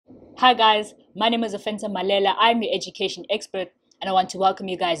Hi guys, my name is Afensa Malela. I'm your education expert and I want to welcome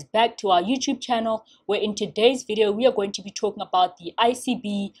you guys back to our YouTube channel, where in today's video we are going to be talking about the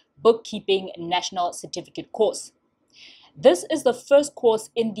ICB Bookkeeping National Certificate course. This is the first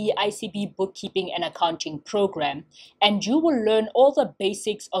course in the ICB Bookkeeping and Accounting program, and you will learn all the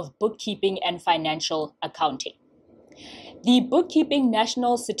basics of bookkeeping and financial accounting. The Bookkeeping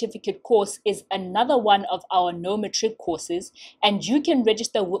National Certificate course is another one of our no matric courses, and you can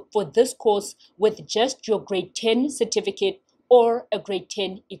register for this course with just your grade 10 certificate or a grade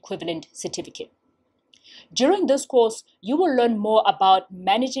 10 equivalent certificate. During this course, you will learn more about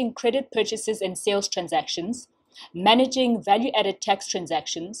managing credit purchases and sales transactions, managing value-added tax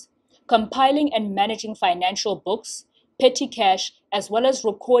transactions, compiling and managing financial books, petty cash, as well as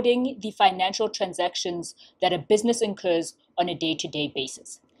recording the financial transactions that a business incurs on a day-to-day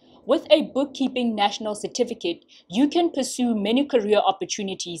basis. With a Bookkeeping National Certificate, you can pursue many career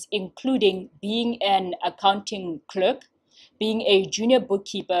opportunities, including being an accounting clerk, being a junior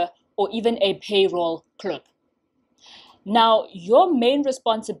bookkeeper, or even a payroll clerk. Now, your main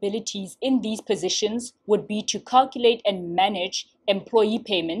responsibilities in these positions would be to calculate and manage employee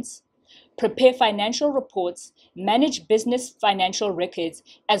payments, prepare financial reports, manage business financial records,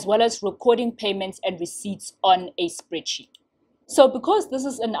 as well as recording payments and receipts on a spreadsheet. So because this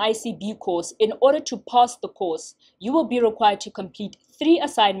is an ICB course, in order to pass the course, you will be required to complete 3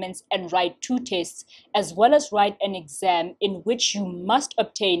 assignments and write 2 tests, as well as write an exam in which you must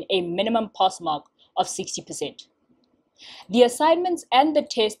obtain a minimum pass mark of 60%. The assignments and the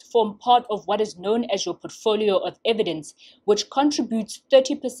test form part of what is known as your portfolio of evidence, which contributes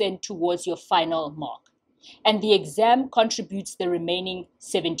 30% towards your final mark, and the exam contributes the remaining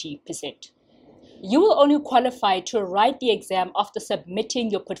 70%. You will only qualify to write the exam after submitting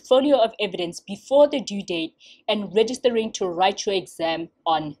your portfolio of evidence before the due date and registering to write your exam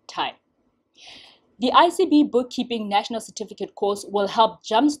on time. The ICB Bookkeeping National Certificate course will help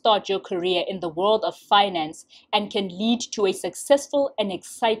jumpstart your career in the world of finance and can lead to a successful and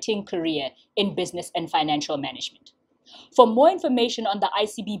exciting career in business and financial management. For more information on the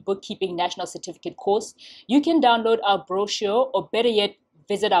ICB Bookkeeping National Certificate course, you can download our brochure, or better yet,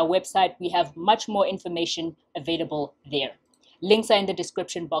 visit our website. We have much more information available there. Links are in the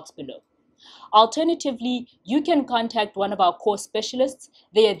description box below. Alternatively, you can contact one of our course specialists.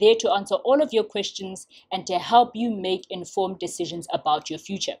 They are there to answer all of your questions and to help you make informed decisions about your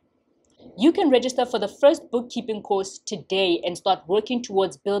future. You can register for the first bookkeeping course today and start working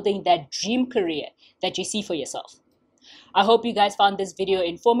towards building that dream career that you see for yourself. I hope you guys found this video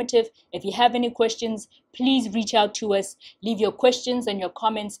informative. If you have any questions, please reach out to us. Leave your questions and your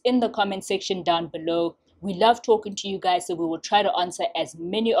comments in the comment section down below. We love talking to you guys, so we will try to answer as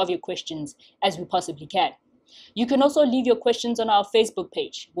many of your questions as we possibly can. You can also leave your questions on our Facebook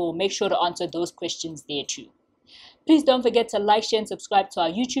page. We'll make sure to answer those questions there too. Please don't forget to like, share, and subscribe to our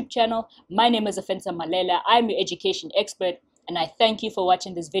YouTube channel. My name is Afensa Malela. I'm your education expert, and I thank you for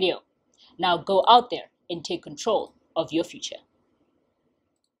watching this video. Now go out there and take control of your future.